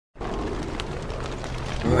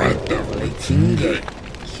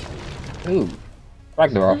Ooh,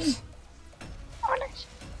 Ragnaros. Oh, nice.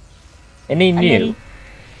 Isn't he new?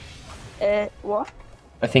 What?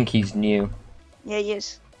 I think he's new. Yeah, he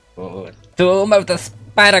is. Oh, Doom of the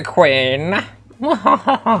Spider Queen!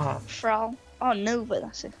 Frau. Oh, Nova,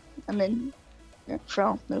 that's it. And then, yeah,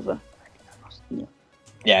 Frau, Nova. Yeah.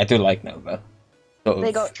 Yeah, I do like Nova. Sort They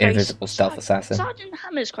of got Trace. invisible stealth assassin. Sergeant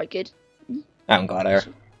Hammer's quite good. I haven't got her.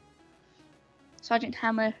 Sergeant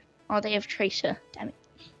Hammer. Oh, they have Tracer. Damn it.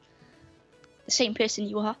 The same person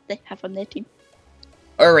you are, they have on their team.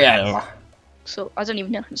 Auriel! So, I don't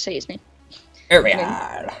even know how to say his name.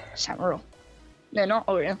 Auriel! Samuel. No, not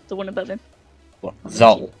Auriel. The one above him. What?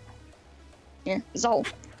 Zol. Yeah, Zol.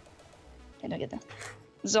 I don't get that.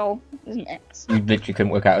 Zol is an X. You literally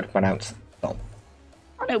couldn't work out how to pronounce Zol.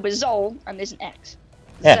 I know, but Zol and there's an X.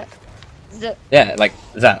 Yeah. Yeah, like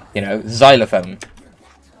that, you know, xylophone.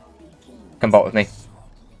 Come bot with me.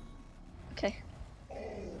 Okay.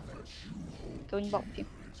 Going bot with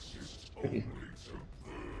you.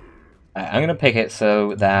 I'm gonna pick it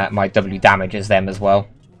so that my W damages them as well.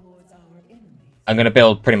 I'm gonna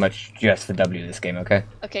build pretty much just for W this game, okay?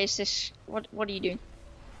 Okay, so this, what are you doing?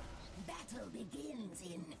 Battle begins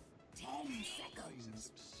in 10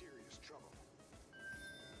 seconds. Serious trouble.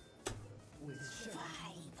 5,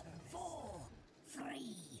 4, 3,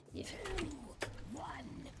 2, 1.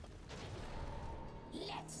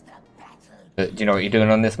 Let the battle. Do you know what you're doing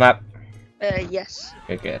on this map? Yes.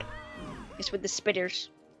 Good, good. It's with the spitters.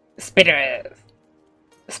 Spitter!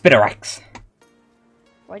 Spitterax!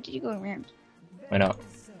 Why did you go around? Why not?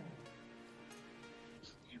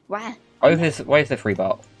 Why? Why is the free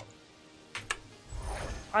bot?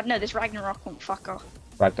 I don't know, this Ragnarok won't fuck off.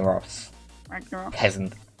 Ragnaros. Ragnarok.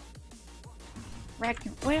 Peasant. Where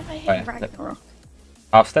have I hit Oh, yeah. Ragnarok?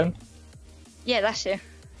 Hearthstone? Yeah, that's it.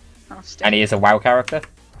 Hearthstone. And he is a WoW character?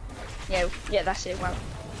 Yeah, that's it. Wow.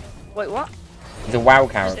 Wait, what? He's a WoW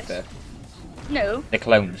character. No. They're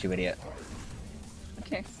clones, you idiot.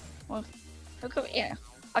 Okay. Well, okay, yeah.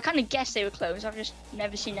 I kind of guessed they were clones. I've just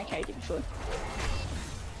never seen that character before.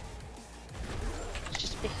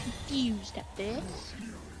 Just a bit confused at this.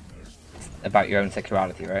 About your own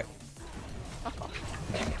sexuality, right? Fuck off.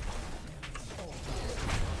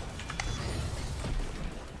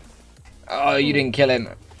 Oh, you didn't kill him.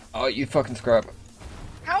 Oh, you fucking scrub.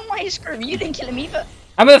 How am I a screw? You didn't kill him either.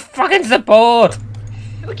 I'm a fucking support!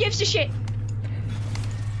 Who gives a shit?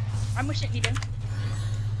 I'm wishing you did.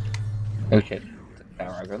 Oh shit.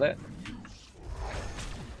 Power over there.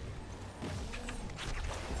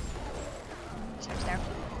 Towers down.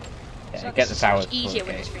 Yeah, So get the it's towers. much easier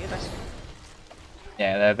when okay. there's three of us.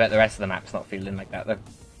 Yeah, I bet the rest of the map's not feeling like that though.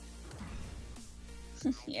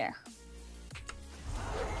 Yeah.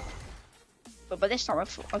 But by this time I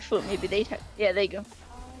thought maybe they'd have... Yeah, there you go.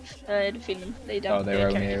 I had a feeling they'd have They were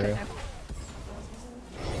only character area. cut now.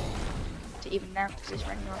 To even now, because it's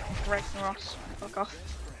Ragnaros. Fuck off.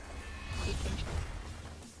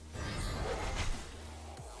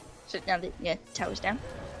 So now the tower's down.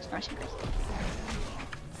 It's nice and great.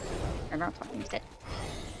 And now Tottenham's dead.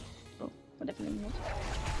 Oh, whatever name it was.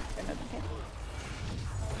 Don't know, don't care.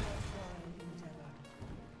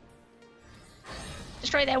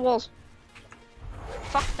 Destroy their walls.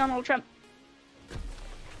 Fuck Donald Trump.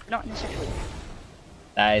 Not in the century.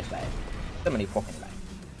 That is bad. So many fucking bad.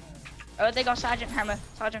 Oh, they got Sergeant Hammer.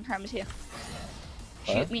 Sergeant Hammer's here.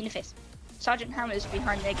 What? Shoot me in the face. Sergeant Hammer's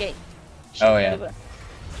behind their gate. Shoot Oh, me yeah. over.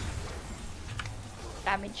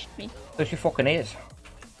 Damaged me. So she fucking is.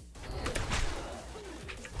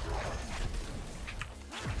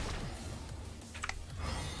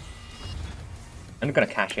 I'm gonna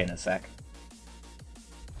cash in a sec.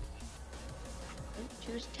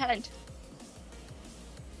 Choose talent.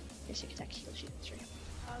 Yes, you can attack, heal, shoot, straight.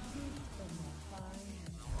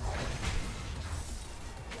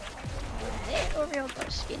 There, Auriel got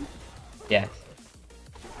a skin. Yes.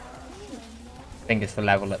 I think it's the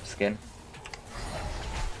level up skin.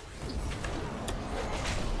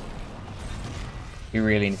 You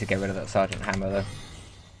really need to get rid of that Sergeant Hammer though.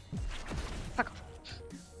 Fuck off.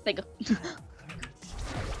 There you go.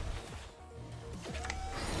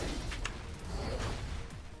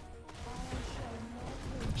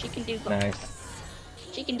 She can do Nice.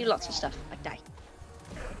 She can do lots of stuff, like die.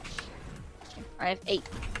 Okay, I have 8.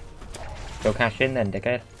 Go cash in then,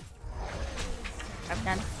 dickhead. I've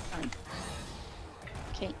done 9.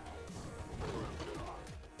 Okay.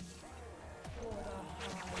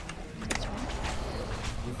 That's one.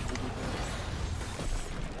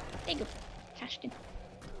 There you go. Cashed in.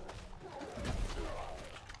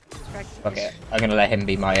 Okay, I'm gonna let him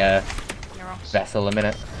be my Ragnaros. vessel a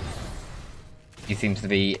minute. He seems to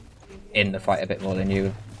be in the fight a bit more than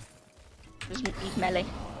you. He's melee.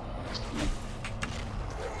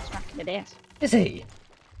 Smacking the ass. Is he?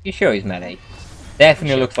 You sure he's melee?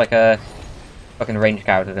 Definitely looks like a fucking range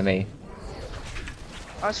character to me.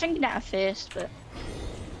 I was thinking that at first, but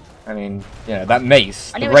I mean, you know, that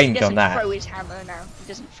mace, I the know range he on doesn't that. throw his hammer now. He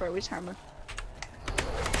doesn't throw his hammer.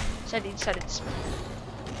 Said he decided to.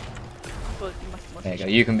 There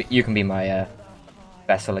you go. You can be my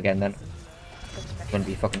vessel again then. Wouldn't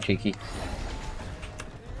be fucking cheeky.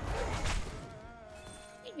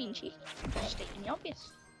 You mean cheeky? Just stating the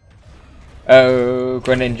obvious. Oh,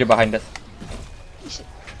 Greninja behind us. You said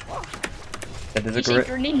what? Said there's You a said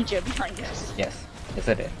Greninja behind us. Yes, yes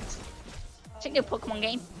I did. Take a Pokemon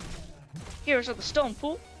game. Heroes of the Storm,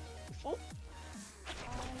 fool. Fool.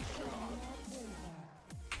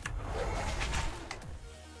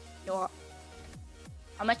 You know what?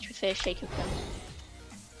 I much prefer Shaco clones.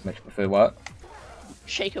 Much prefer what?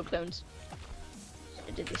 Shaco clones.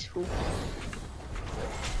 I did this fool.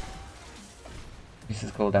 This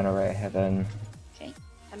is called down a ray heaven. Okay,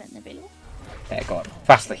 talent available. There, go on.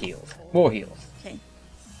 Faster heals. More heals. Okay.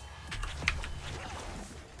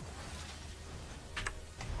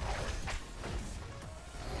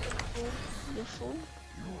 You're full.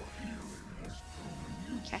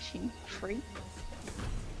 Cashing free.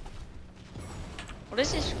 What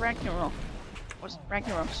is this Ragnarok? What's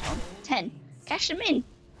Ragnarok's on? 10. Cash them in.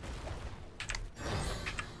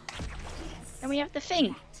 And we have the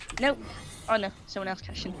thing. Nope. Oh no, someone else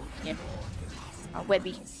cashing. Yeah. Oh,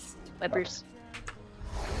 Webby. Webbers.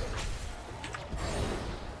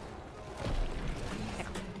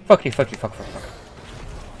 Fuckity fuckity fuck fuck fuck.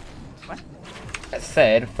 What? I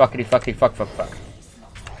said fuckity fuckity fuck fuck fuck.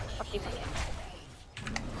 Fuck you, fuck you.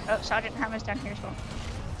 Oh, Sergeant Hammer's down here as well.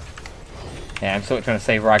 Yeah, I'm sort of trying to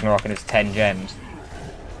save Ragnarok and his 10 gems.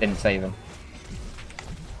 Didn't save him.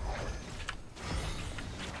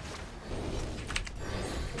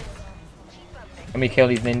 Let me kill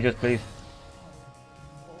these ninjas, please.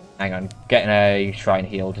 Hang on, getting a shrine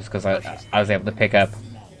heal just because I was able to pick up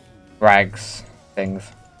Rag's things.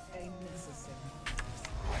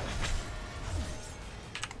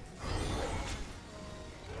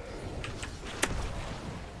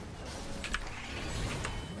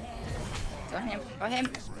 Got him. Got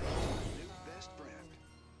him.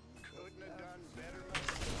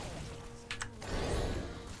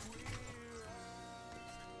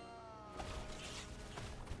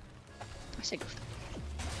 I said go.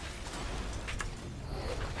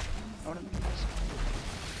 Hold him.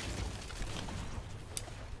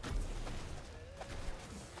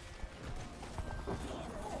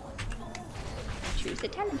 Choose the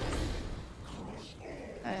talent.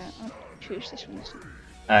 I'll choose this one. This one.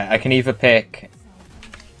 I can either pick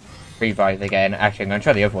Revive again. Actually, I'm going to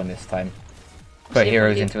try the other one this time. Put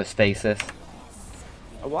heroes into a stasis.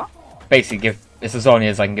 A what? Basically, give it's as only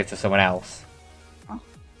as I can give to someone else.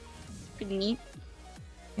 Pretty neat.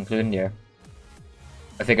 Including you.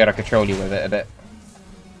 I figured I could control you with it a bit.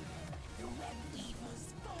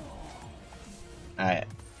 Alright,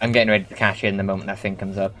 I'm getting ready to cash in the moment that thing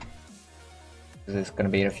comes up. Because it's going to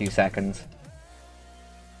be in a few seconds.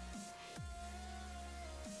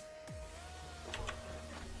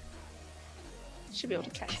 Should be able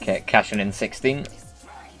to cash. Okay, cashing in 16.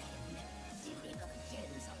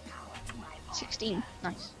 16.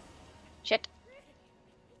 Nice. Shit.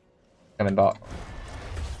 Coming bot.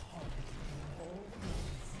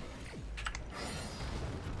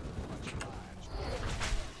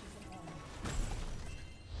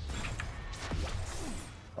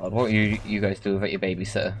 God, what you guys do without your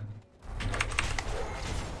babysitter?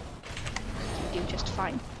 You do just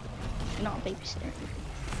fine. You're not a babysitter.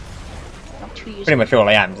 Not 2 years. Pretty much all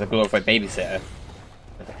I am is a glorified babysitter.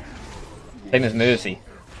 Same as Mercy.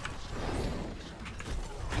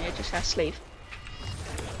 Yeah, just a slave.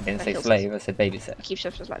 I didn't That say kills slave, I said babysitter. Keeps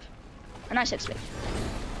us alive. And I said slave.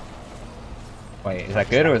 Wait, is that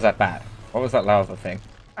good or is that bad? What was that lava thing?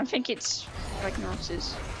 I think it's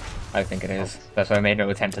Ragnarok's. I think it is. That's why I made no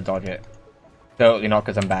attempt to dodge it. Totally not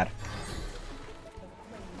because I'm bad.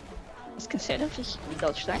 It's considered if you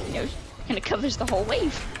dodge that, you know, and it covers the whole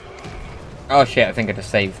wave. Oh shit, I think I just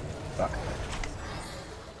saved. Fuck.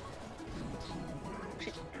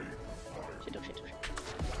 Shit. Shit, oh shit, oh shit.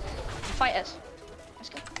 Fight us. Let's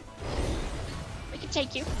go. We can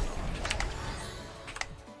take you.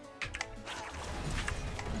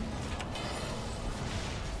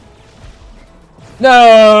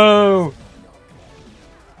 No!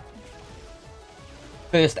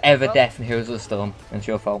 First ever death in Heroes of the Storm. It's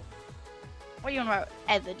your fault. What are you on about?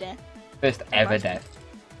 Ever death? First ever death.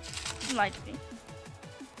 You lied to me.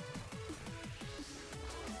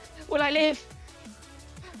 Will I live?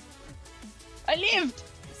 I lived!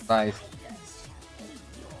 Nice.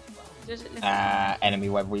 Does it live? Enemy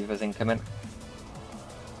web weavers incoming.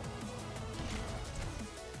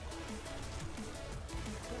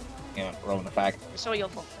 Yeah, rolling the fag. It's all your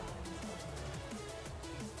fault.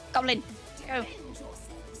 Goblin, go.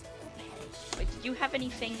 Wait, did you have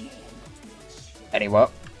anything? Any what?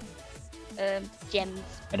 Gems.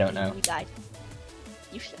 I don't know. You died.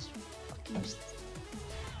 Useless. Fucking useless.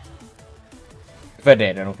 If I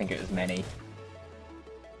did, I don't think it was many.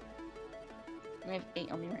 I have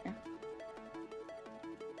 8 on me right now.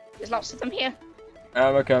 There's lots of them here.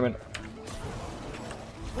 We're coming.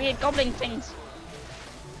 Weird goblin things.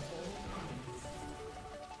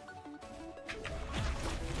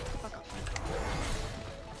 Fuck off.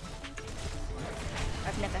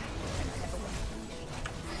 I've never won.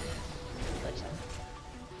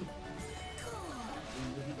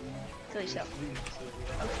 Kill yourself.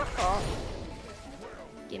 Oh, fuck off.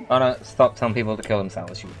 Oh no, stop telling people to kill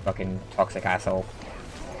themselves, you fucking toxic asshole.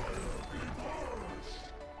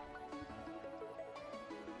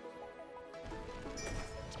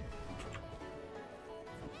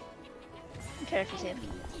 I don't care if he's here.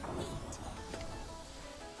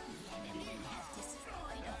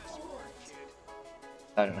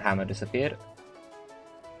 Sergeant Hammer disappeared.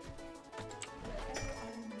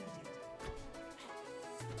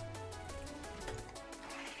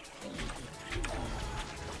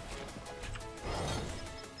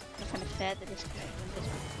 That is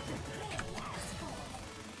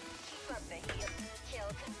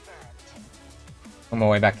On my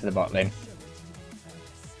way back to the bot lane.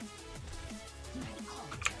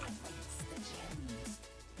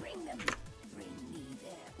 Bring them. Bring me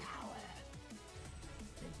their power.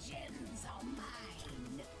 The gems are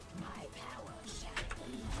mine. My power shall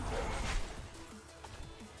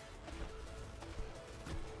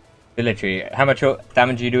be. Literally, how much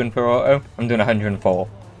damage are you doing per auto? I'm doing 104.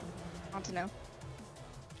 To know.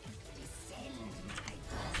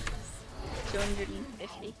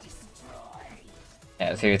 250.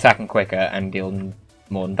 Yeah, so you're attacking quicker and dealing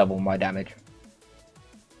more than double my damage.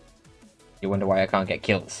 You wonder why I can't get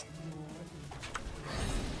kills.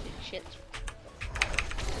 Shit.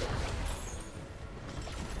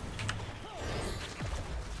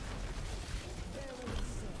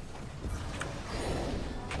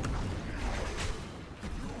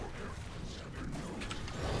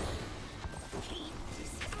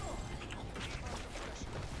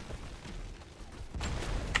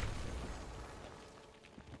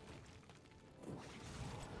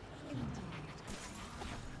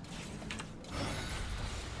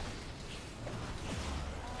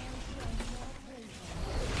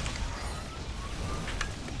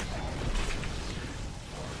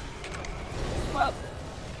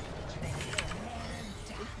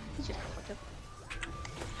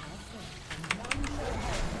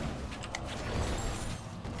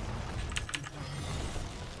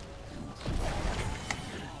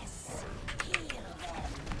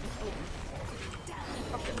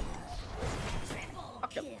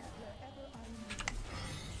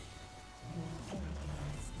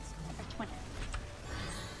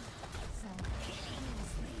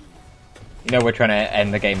 You know we're trying to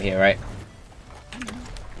end the game here, right?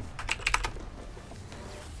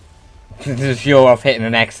 Just you're off hitting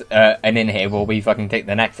an in here while we fucking take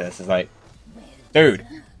the Nexus. It's like, dude.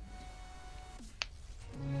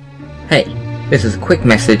 Hey, this is a quick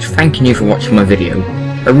message thanking you for watching my video.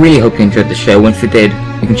 I really hope you enjoyed the show, and if you did,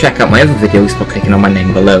 you can check out my other videos by clicking on my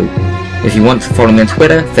name below. If you want to follow me on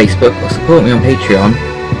Twitter, Facebook, or support me on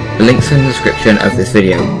Patreon, the links are in the description of this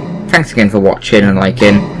video. Thanks again for watching and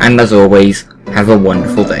liking, and as always, have a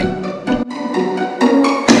wonderful day.